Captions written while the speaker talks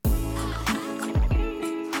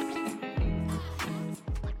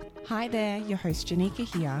Hi there, your host Janika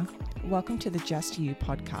here. Welcome to the Just You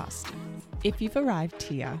podcast. If you've arrived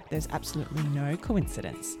here, there's absolutely no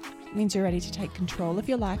coincidence. It means you're ready to take control of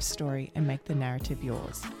your life story and make the narrative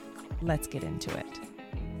yours. Let's get into it.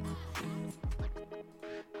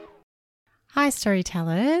 Hi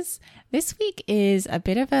storytellers. This week is a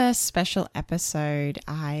bit of a special episode.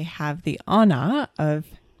 I have the honor of,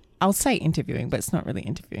 I'll say interviewing, but it's not really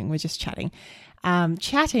interviewing. We're just chatting.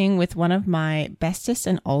 Chatting with one of my bestest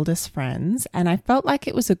and oldest friends. And I felt like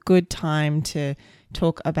it was a good time to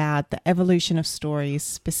talk about the evolution of stories,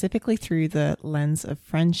 specifically through the lens of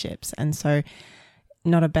friendships. And so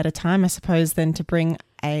not a better time, I suppose, than to bring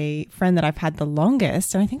a friend that I've had the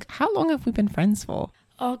longest. And I think, how long have we been friends for?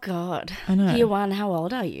 Oh, God. I know. Year one, how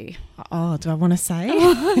old are you? Oh, do I want to say?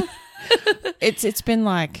 It's been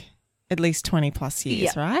like at least 20 plus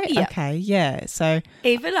years, right? Yep. Okay, yeah. So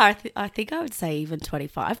even I think I would say even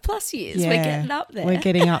 25 plus years. Yeah, we're getting up there. We're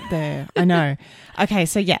getting up there. I know. Okay,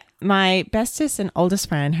 so yeah, my bestest and oldest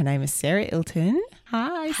friend, her name is Sara Ilton.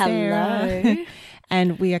 Hi, Sara. Hello.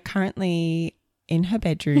 And we are currently in her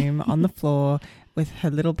bedroom on the floor with her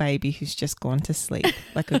little baby who's just gone to sleep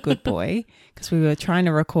like a good boy, because we were trying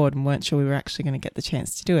to record and weren't sure we were actually going to get the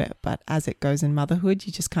chance to do it. But as it goes in motherhood,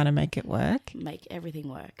 you just kind of make it work. Make everything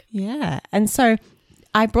work. Yeah. And so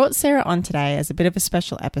I brought Sara on today as a bit of a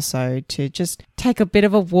special episode to just take a bit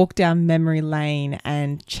of a walk down memory lane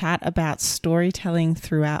and chat about storytelling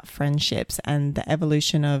throughout friendships and the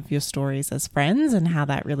evolution of your stories as friends and how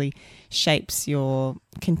that really shapes your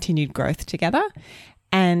continued growth together.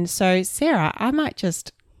 And so, Sara, I might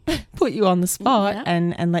just put you on the spot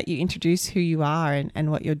and let you introduce who you are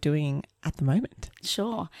and what you're doing at the moment.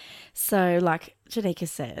 Sure. So, like Janika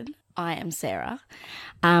said, I am Sara.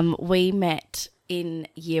 We met in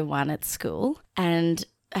year one at school and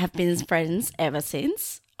have been friends ever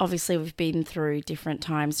since. Obviously, we've been through different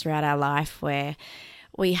times throughout our life where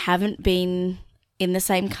we haven't been in the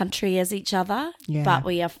same country as each other, but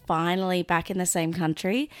we are finally back in the same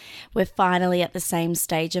country. We're finally at the same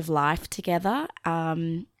stage of life together,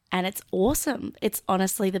 and it's awesome. It's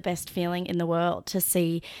honestly the best feeling in the world to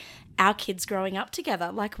see our kids growing up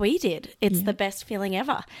together like we did. It's the best feeling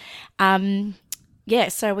ever.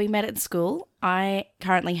 So we met at school. I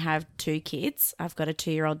currently have 2 kids. I've got a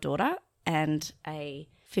 2-year-old daughter and a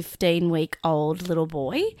 15-week-old little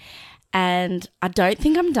boy. And I don't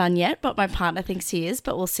think I'm done yet, but my partner thinks he is,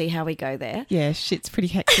 but we'll see how we go there. Yeah, shit's pretty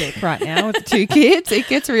hectic right now with the 2 kids. It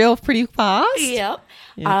gets real pretty fast. Yep.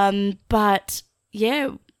 But yeah,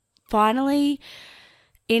 finally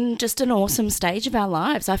in just an awesome stage of our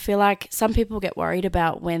lives. I feel like some people get worried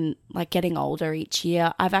about when like getting older each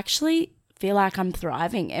year. I've actually feel like I'm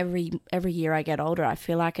thriving every year I get older. I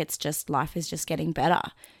feel like it's just life is just getting better.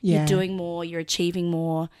 Yeah. You're doing more, you're achieving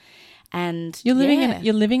more. And you're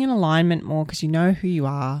living in alignment more because you know who you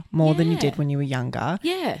are more than you did when you were younger.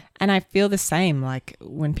 Yeah. And I feel the same, like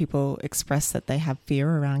when people express that they have fear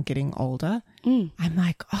around getting older, I'm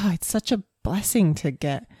like, oh, it's such a blessing to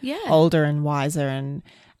get older and wiser. And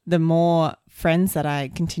the more friends that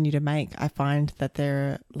I continue to make, I find that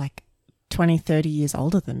they're like 20, 30 years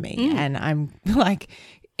older than me. And I'm like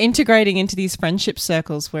integrating into these friendship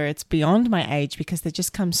circles where it's beyond my age because there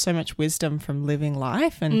just comes so much wisdom from living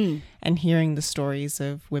life and hearing the stories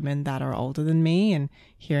of women that are older than me and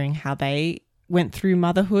hearing how they went through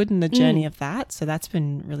motherhood and the journey of that. So that's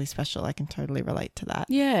been really special. I can totally relate to that.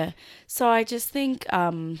 Yeah. So I just think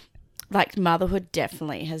like motherhood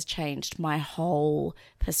definitely has changed my whole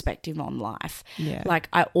perspective on life. Yeah. Like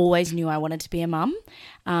I always knew I wanted to be a mum,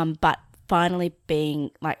 but finally being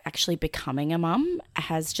like actually becoming a mum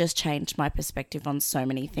has just changed my perspective on so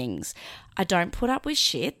many things. I don't put up with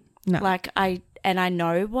shit. No. Like I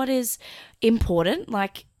know what is important.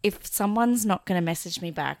 Like if someone's not going to message me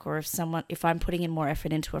back or if I'm putting in more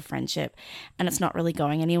effort into a friendship and it's not really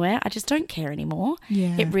going anywhere, I just don't care anymore.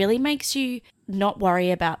 Yeah. It really makes you not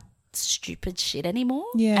worry about stupid shit anymore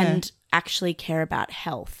and actually care about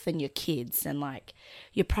health and your kids and like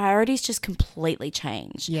your priorities just completely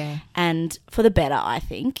change. Yeah. And for the better, I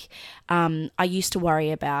think. I used to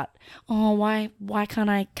worry about, why can't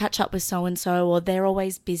I catch up with so-and-so, or they're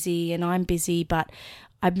always busy and I'm busy, but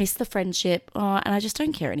I miss the friendship and I just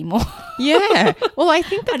don't care anymore. Yeah. Well, I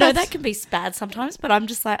think I know that can be bad sometimes, but I'm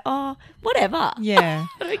just like, whatever. Yeah.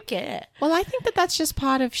 I don't care. Well, I think that's just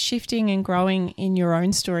part of shifting and growing in your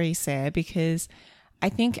own story, Sarah, because I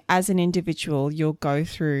think as an individual, you'll go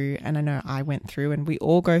through, and I know I went through, and we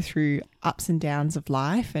all go through ups and downs of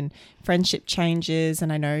life and friendship changes.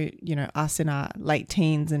 And I know, us in our late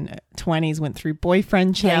teens and 20s went through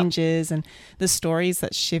boyfriend changes and the stories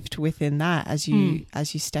that shift within that as you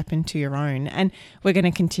step into your own. And we're going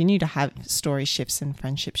to continue to have story shifts and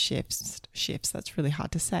friendship shifts. That's really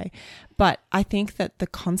hard to say. But I think that the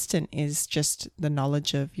constant is just the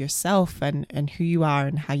knowledge of yourself and who you are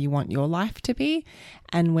and how you want your life to be.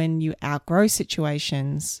 And when you outgrow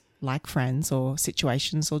situations like friends or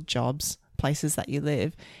situations or jobs, places that you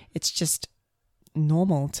live, it's just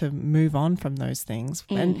normal to move on from those things.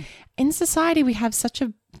 And in society, we have such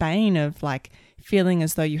a bane of like feeling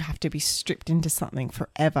as though you have to be stripped into something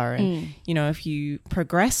forever. And, if you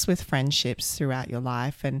progress with friendships throughout your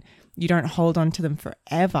life and you don't hold on to them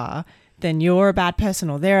forever, then you're a bad person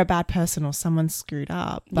or they're a bad person or someone's screwed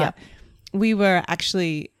up. But we were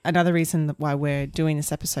actually, another reason why we're doing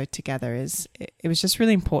this episode together is it was just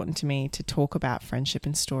really important to me to talk about friendship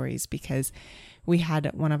and stories, because we had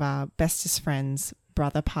one of our bestest friends'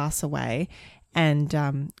 brother pass away,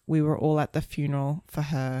 and we were all at the funeral for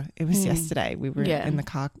her. It was yesterday. We were in the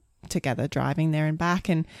car together driving there and back,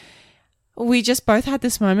 and we just both had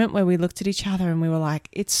this moment where we looked at each other and we were like,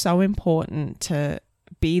 it's so important to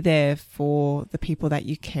be there for the people that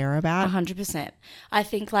you care about. 100%. I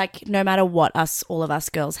think like no matter what all of us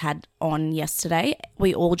girls had on yesterday,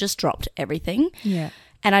 we all just dropped everything. Yeah.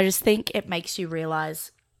 And I just think it makes you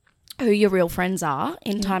realize who your real friends are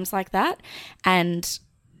in times like that. And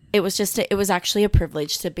it was actually a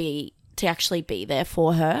privilege to actually be there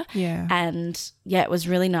for her. Yeah. And it was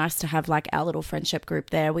really nice to have like our little friendship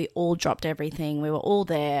group there. We all dropped everything. We were all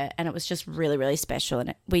there, and it was just really, really special.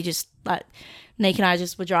 And we just like, Nick and I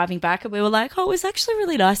just were driving back and we were like, oh, it was actually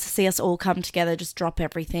really nice to see us all come together, just drop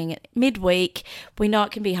everything midweek. We know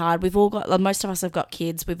it can be hard. We've all got, most of us have got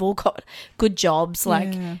kids. We've all got good jobs,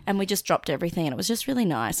 and we just dropped everything, and it was just really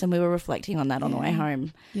nice. And we were reflecting on that on the way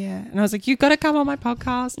home. Yeah. And I was like, you've got to come on my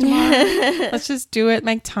podcast tomorrow. Let's just do it,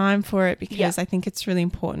 make time for it, because I think it's really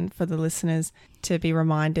important for the listeners to be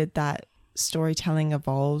reminded that storytelling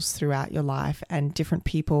evolves throughout your life, and different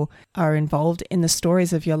people are involved in the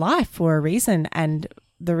stories of your life for a reason. And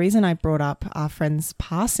the reason I brought up our friend's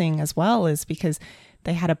passing as well is because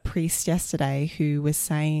they had a priest yesterday who was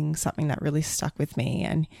saying something that really stuck with me.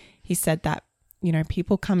 And he said that,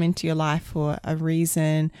 people come into your life for a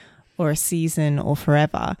reason or a season or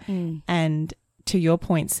forever. And to your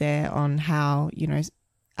point, Sarah, on how,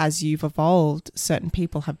 as you've evolved, certain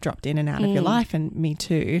people have dropped in and out of your life, and me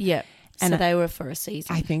too. Yeah. And so they were for a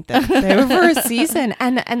season. I think that they were for a season,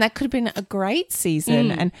 and that could have been a great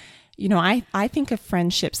season. And, I think of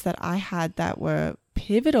friendships that I had that were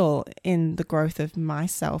pivotal in the growth of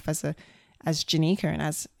myself as Janika and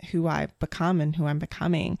as who I've become and who I'm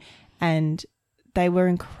becoming. And they were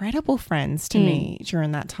incredible friends to me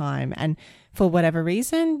during that time. And for whatever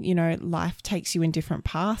reason, life takes you in different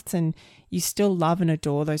paths, and you still love and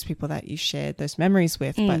adore those people that you shared those memories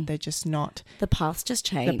with, but they're just not. The paths just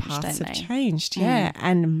changed. The paths have changed, yeah.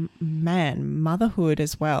 And man, motherhood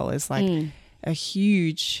as well is like a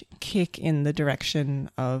huge kick in the direction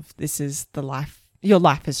of this is the life. Your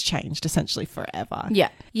life has changed essentially forever. Yeah.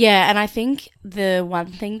 Yeah. And I think the one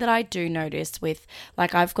thing that I do notice with,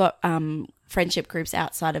 like, I've got friendship groups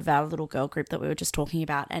outside of our little girl group that we were just talking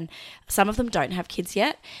about, and some of them don't have kids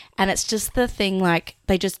yet. And it's just the thing, like,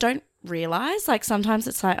 they just don't realize, like, sometimes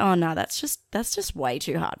it's like, oh no, that's just way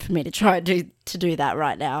too hard for me to try to do that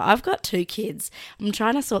right now. I've got 2 kids. I'm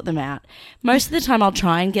trying to sort them out. Most of the time I'll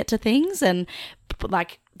try and get to things, and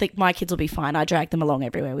like my kids will be fine. I drag them along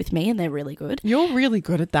everywhere with me, and they're really good. You're really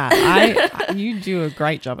good at that. You do a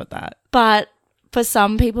great job at that. But for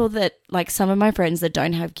some people that, like, some of my friends that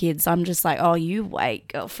don't have kids, I'm just like, oh, you wait,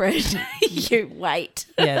 girlfriend. You wait.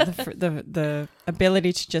 Yeah, the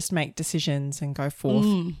ability to just make decisions and go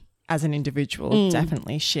forth as an individual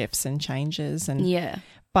definitely shifts and changes. And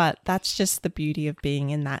but that's just the beauty of being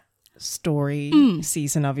in that story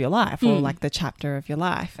season of your life, or like the chapter of your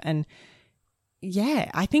life. And yeah,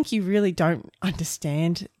 I think you really don't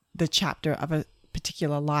understand the chapter of a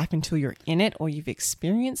particular life until you're in it or you've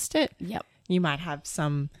experienced it. Yep. You might have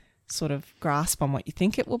some sort of grasp on what you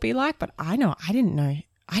think it will be like, but I didn't know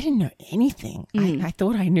anything. I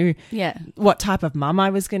thought I knew what type of mum I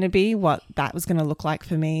was going to be, what that was going to look like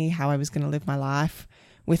for me, how I was going to live my life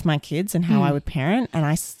with my kids and how I would parent. And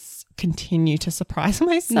I continue to surprise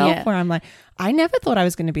myself where I'm like, I never thought I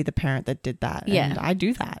was going to be the parent that did that. Yeah. And I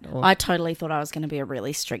do that. I totally thought I was going to be a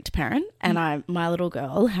really strict parent, and my little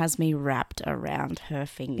girl has me wrapped around her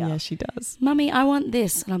finger. Yeah, she does. Mummy, I want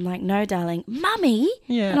this. And I'm like, no, darling. Mummy?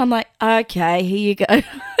 Yeah. And I'm like, okay, here you go.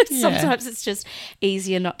 Sometimes it's just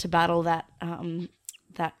easier not to battle that,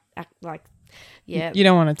 yeah. You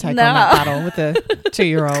don't want to take on that battle with a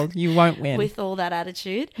 2-year-old. You won't win. With all that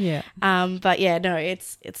attitude. Yeah. But yeah, no,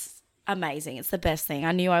 it's amazing. It's the best thing.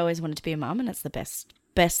 I knew I always wanted to be a mum, and it's the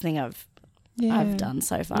best thing I've done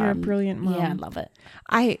so far. You're a brilliant mum. Yeah, I love it.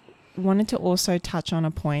 I wanted to also touch on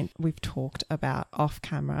a point we've talked about off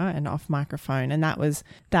camera and off microphone, and that was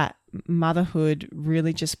that motherhood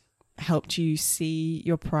really just helped you see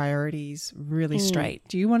your priorities really straight.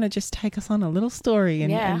 Do you want to just take us on a little story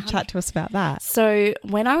and chat to us about that? So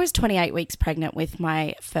when I was 28 weeks pregnant with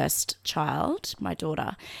my first child, my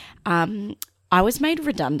daughter, I was made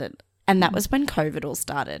redundant. And that was when COVID all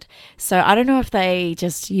started. So I don't know if they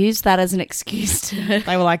just used that as an excuse to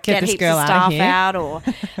they were like, get this girl out of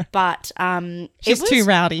here. But she's too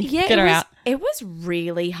rowdy. Yeah, get her out. It was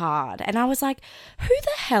really hard. And I was like, who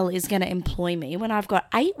the hell is going to employ me when I've got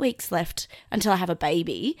 8 weeks left until I have a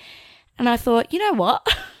baby? And I thought, you know what?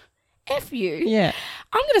 F you. Yeah.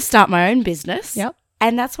 I'm going to start my own business. Yep.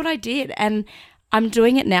 And that's what I did. And I'm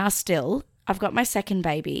doing it now still. I've got my second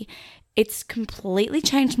baby. It's completely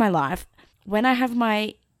changed my life. When I have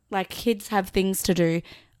my, kids have things to do,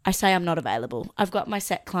 I say I'm not available. I've got my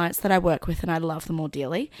set clients that I work with, and I love them all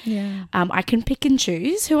dearly. Yeah. I can pick and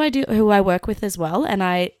choose who I work with as well, and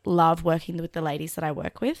I love working with the ladies that I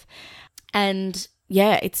work with. And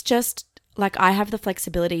yeah, it's just I have the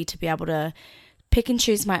flexibility to be able to pick and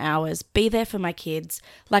choose my hours, be there for my kids.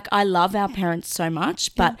 I love our parents so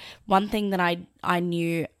much, but one thing that I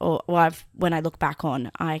knew, when I look back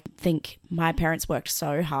on, I think my parents worked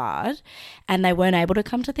so hard and they weren't able to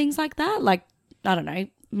come to things like that. I don't know,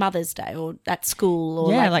 Mother's Day or at school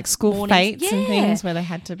or school mornings. fates and things where they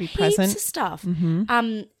had to be present. Heaps of stuff.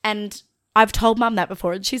 Mm-hmm. And I've told Mum that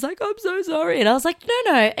before and she's like, I'm so sorry. And I was like,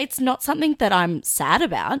 no, it's not something that I'm sad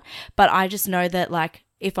about, but I just know that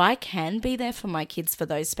if I can be there for my kids for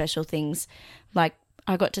those special things,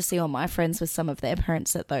 I got to see all my friends with some of their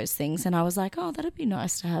parents at those things, and I was like, oh, that'd be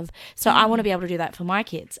nice to have. So I want to be able to do that for my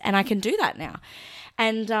kids, and I can do that now.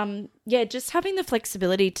 And, just having the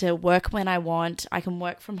flexibility to work when I want. I can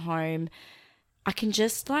work from home. I can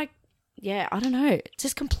just I don't know. It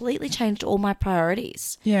just completely changed all my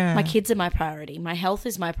priorities. Yeah. My kids are my priority. My health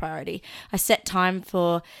is my priority. I set time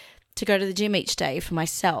to go to the gym each day for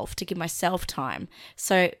myself, to give myself time.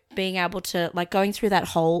 So being able to, going through that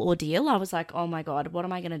whole ordeal, I was like, oh my God, what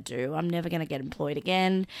am I going to do? I'm never going to get employed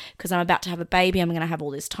again because I'm about to have a baby. I'm going to have all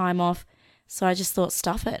this time off. So I just thought,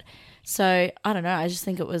 stuff it. So I don't know. I just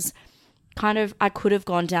think it was I could have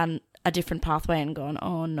gone down a different pathway and gone,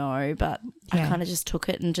 oh no, but I kind of just took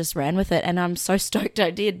it and just ran with it. And I'm so stoked I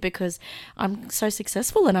did because I'm so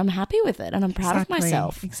successful and I'm happy with it and I'm proud of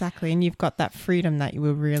myself. Exactly. And you've got that freedom that you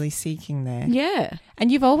were really seeking there. Yeah.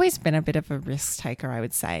 And you've always been a bit of a risk taker, I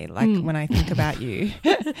would say, when I think about you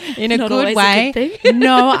in a Not good always way. A good thing.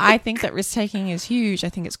 No, I think that risk taking is huge. I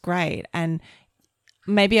think it's great. And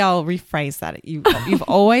maybe I'll rephrase that. You've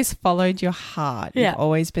always followed your heart. Yeah. You've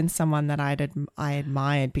always been someone that I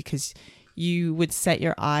admired because you would set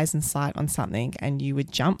your eyes and sight on something and you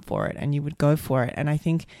would jump for it and you would go for it. And I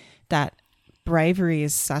think that bravery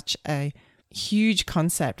is such a huge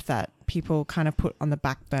concept that people kind of put on the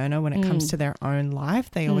back burner when it comes to their own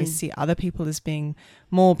life. They always see other people as being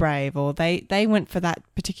more brave, or they went for that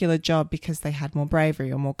particular job because they had more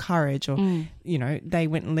bravery or more courage, or they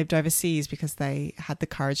went and lived overseas because they had the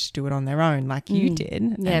courage to do it on their own, like you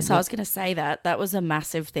did. Yeah, so I was going to say that was a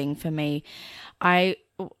massive thing for me. I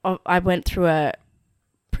went through a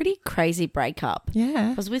pretty crazy breakup. Yeah.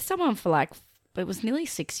 I was with someone for it was nearly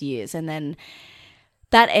 6 years, and then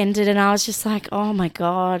that ended and I was just like, oh my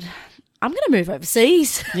God, I'm going to move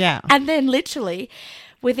overseas. Yeah. And then literally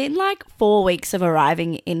within 4 weeks of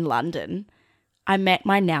arriving in London, I met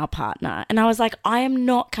my now partner and I was like, I am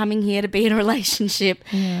not coming here to be in a relationship.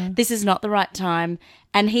 Yeah. This is not the right time.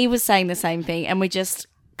 And he was saying the same thing and we just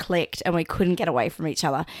clicked and we couldn't get away from each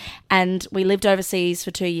other. And we lived overseas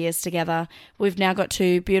for 2 years together. We've now got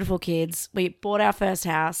 2 beautiful kids. We bought our first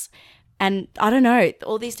house. And I don't know,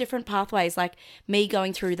 all these different pathways, me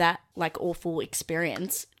going through that awful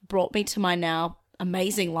experience brought me to my now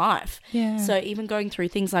amazing life. Yeah. So even going through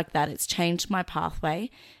things like that, it's changed my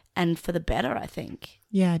pathway and for the better, I think.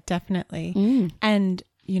 Yeah, definitely. And,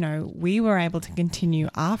 we were able to continue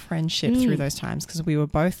our friendship through those times because we were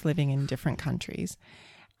both living in different countries.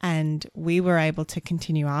 And we were able to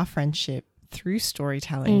continue our friendship through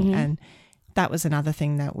storytelling. And that was another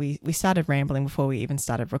thing that we started rambling before we even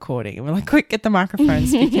started recording. And we're like, quick, get the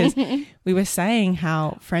microphones, because we were saying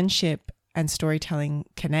how friendship and storytelling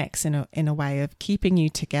connects in a way of keeping you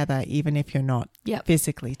together, even if you're not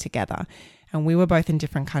physically together. And we were both in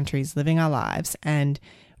different countries living our lives, and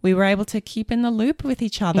we were able to keep in the loop with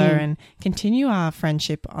each other and continue our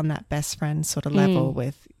friendship on that best friend sort of level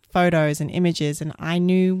with photos and images. And I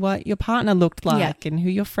knew what your partner looked like and who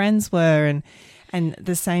your friends were, and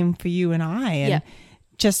the same for you and I. And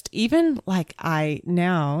just even like I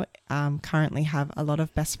now currently have a lot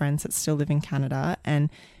of best friends that still live in Canada, and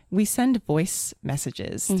we send voice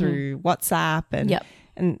messages through WhatsApp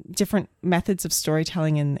and different methods of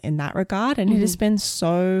storytelling in that regard. And it has been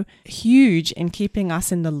so huge in keeping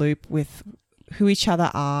us in the loop with who each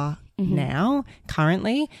other are now,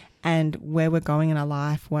 currently, and where we're going in our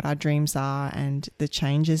life, what our dreams are, and the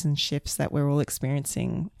changes and shifts that we're all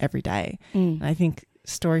experiencing every day. And I think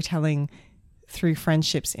storytelling through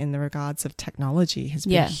friendships in the regards of technology has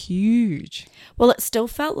been huge. Well, it still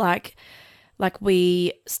felt like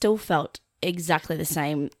we still felt exactly the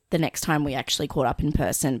same the next time we actually caught up in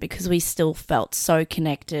person, because we still felt so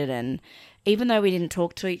connected. And even though we didn't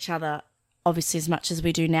talk to each other obviously as much as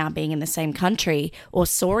we do now being in the same country or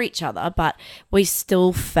saw each other, but we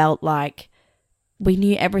still felt like we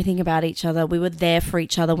knew everything about each other. We were there for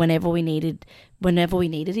each other whenever we needed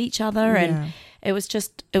each other. And it was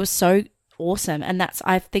so awesome. And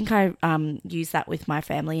I think I use that with my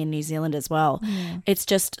family in New Zealand as well. It's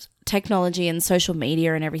just technology and social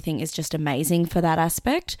media and everything is just amazing for that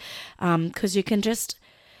aspect, because you can just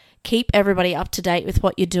keep everybody up to date with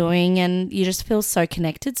what you're doing, and you just feel so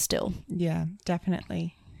connected still. Yeah,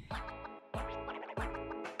 definitely.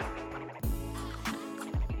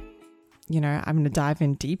 You know, I'm going to dive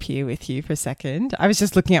in deep here with you for a second. I was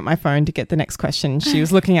just looking at my phone to get the next question. She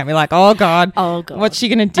was looking at me like, oh God, what's she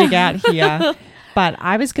going to dig out here? But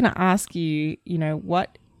I was going to ask you, you know,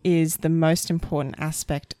 what is the most important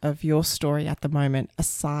aspect of your story at the moment,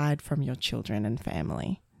 aside from your children and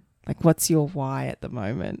family? Like, what's your why at the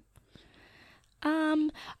moment?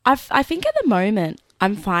 I think at the moment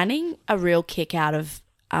I'm finding a real kick out of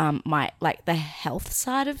the health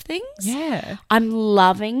side of things. Yeah. I'm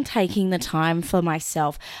loving taking the time for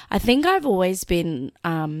myself. I think I've always been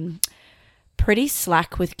pretty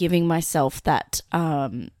slack with giving myself that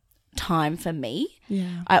time for me.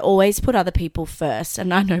 Yeah. I always put other people first,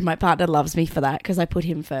 and I know my partner loves me for that because I put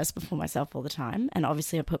him first before myself all the time, and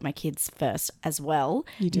obviously I put my kids first as well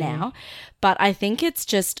now. But I think it's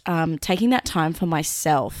just taking that time for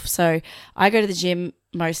myself. So I go to the gym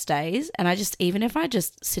most days, and even if I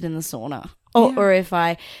just sit in the sauna or if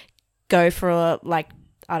I go for a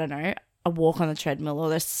walk on the treadmill,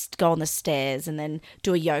 or go on the stairs and then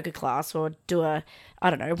do a yoga class, or do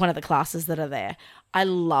one of the classes that are there. I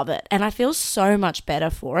love it, and I feel so much better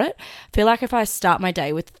for it. I feel like if I start my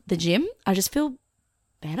day with the gym, I just feel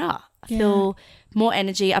better. I feel more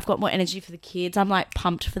energy. I've got more energy for the kids. I'm like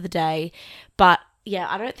pumped for the day. But yeah,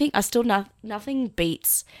 I don't think nothing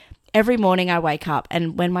beats every morning I wake up,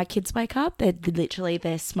 and when my kids wake up, they're literally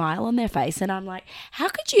their smile on their face, and I'm like, how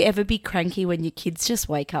could you ever be cranky when your kids just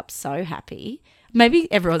wake up so happy?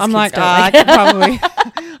 Maybe everyone's kids don't. I could probably,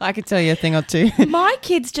 I could tell you a thing or two. My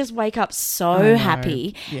kids just wake up so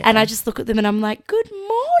happy, and I just look at them and I'm like, good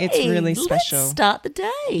morning. It's really special. Let's start the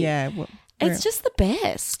day. Yeah. It's just the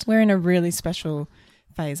best. We're in a really special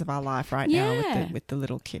phase of our life right now with the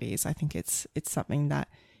little kiddies. I think it's something that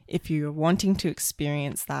if you're wanting to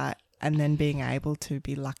experience that and then being able to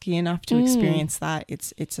be lucky enough to experience that,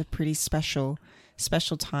 it's a pretty special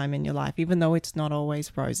time in your life, even though it's not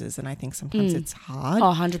always roses, and I think sometimes it's hard.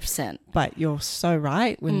 100%. But you're so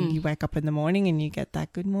right. When you wake up in the morning and you get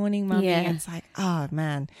that good morning, mummy, it's like, oh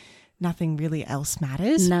man, nothing really else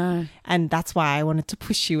matters. No. And that's why I wanted to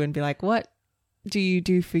push you and be like, what do you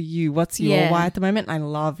do for you? What's your why at the moment? And I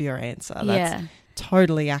love your answer. That's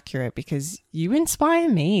totally accurate, because you inspire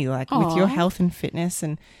me, like with your health and fitness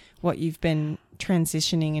and what you've been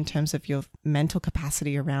transitioning in terms of your mental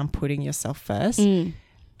capacity around putting yourself first.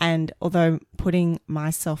 And although putting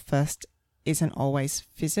myself first isn't always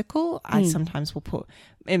physical, I sometimes will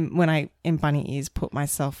when I in bunny ears put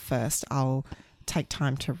myself first, I'll take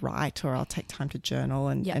time to write, or I'll take time to journal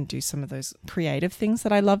and do some of those creative things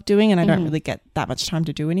that I love doing, and I don't really get that much time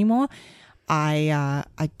to do anymore. I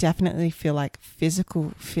definitely feel like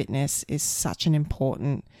physical fitness is such an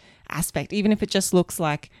important aspect, even if it just looks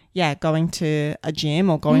like, going to a gym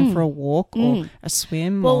or going for a walk or a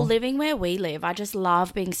swim. Well, living where we live, I just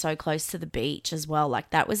love being so close to the beach as well. Like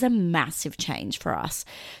that was a massive change for us.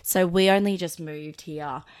 So we only just moved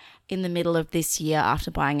here in the middle of this year after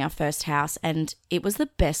buying our first house, and it was the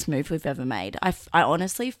best move we've ever made. I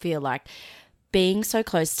honestly feel like being so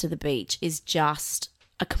close to the beach is just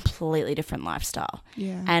a completely different lifestyle.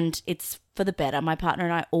 Yeah. And it's for the better. My partner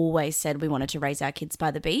and I always said we wanted to raise our kids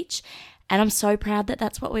by the beach, and I'm so proud that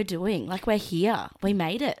that's what we're doing. Like, we're here. We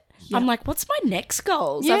made it. Yeah. I'm like, what's my next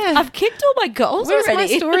goals? Yeah. I've kicked all my goals Where already. Where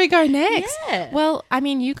does my story go next? Yeah. Well, I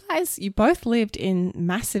mean, you both lived in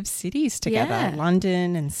massive cities together,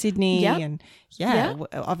 London and Sydney. And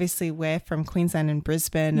obviously we're from Queensland and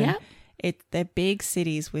Brisbane. And they're big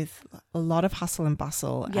cities with a lot of hustle and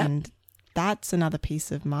bustle. And that's another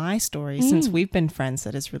piece of my story since we've been friends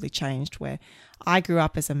that has really changed, where I grew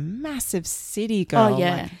up as a massive city girl. Oh,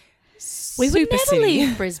 yeah. Like, we would never city.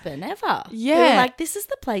 leave Brisbane ever. Yeah. We were like, this is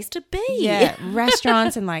the place to be. Yeah.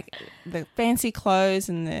 Restaurants and like the fancy clothes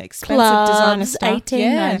and the expensive Clubs, designer stuff.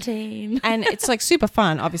 18, 19. And it's like super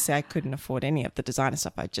fun. Obviously, I couldn't afford any of the designer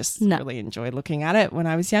stuff. I just really enjoyed looking at it when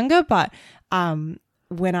I was younger. But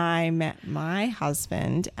when I met my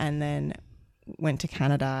husband and then went to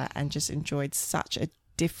Canada and just enjoyed such a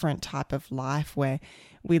different type of life, where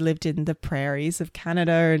we lived in the prairies of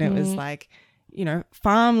Canada, and it was like, you know,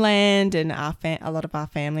 farmland, and a lot of our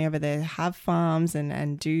family over there have farms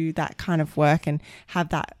and do that kind of work and have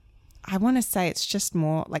that. I want to say it's just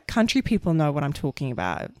more like country people know what I'm talking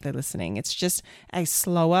about if they're listening. It's just a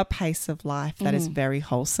slower pace of life that is very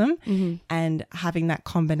wholesome, and having that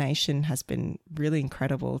combination has been really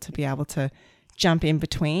incredible to be able to jump in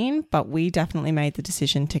between. But we definitely made the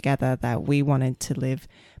decision together that we wanted to live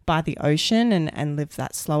by the ocean and live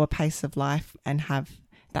that slower pace of life and have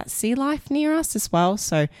that sea life near us as well.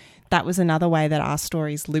 So that was another way that our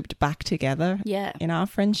stories looped back together in our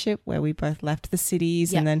friendship, where we both left the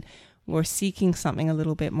cities and then were seeking something a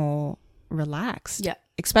little bit more relaxed. Yeah.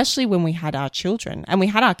 Especially when we had our children, and we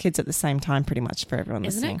had our kids at the same time pretty much for everyone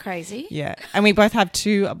listening. Isn't it crazy? Yeah. And we both have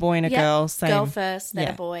two, a boy and a girl. Same. Girl first, then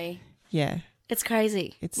a boy. Yeah. It's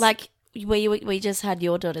crazy. It's like we just had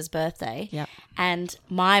your daughter's birthday, and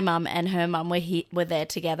my mum and her mum were there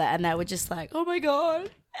together, and they were just like, oh my God,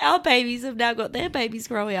 our babies have now got their babies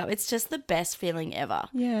growing up. It's just the best feeling ever.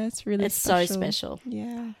 Yeah, it's really so special.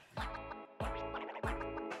 Yeah.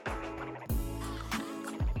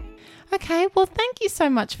 Okay, well, thank you so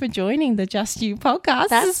much for joining the Just You podcast.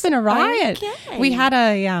 This has been a riot. Okay. We had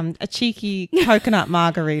a cheeky coconut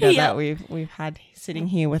margarita that we've had sitting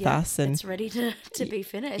here with us, and it's ready to be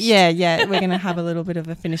finished. Yeah, we're going to have a little bit of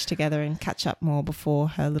a finish together and catch up more before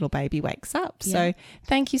her little baby wakes up. Yeah. So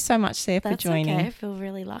thank you so much, Sarah, for joining. Okay. I feel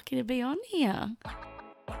really lucky to be on here.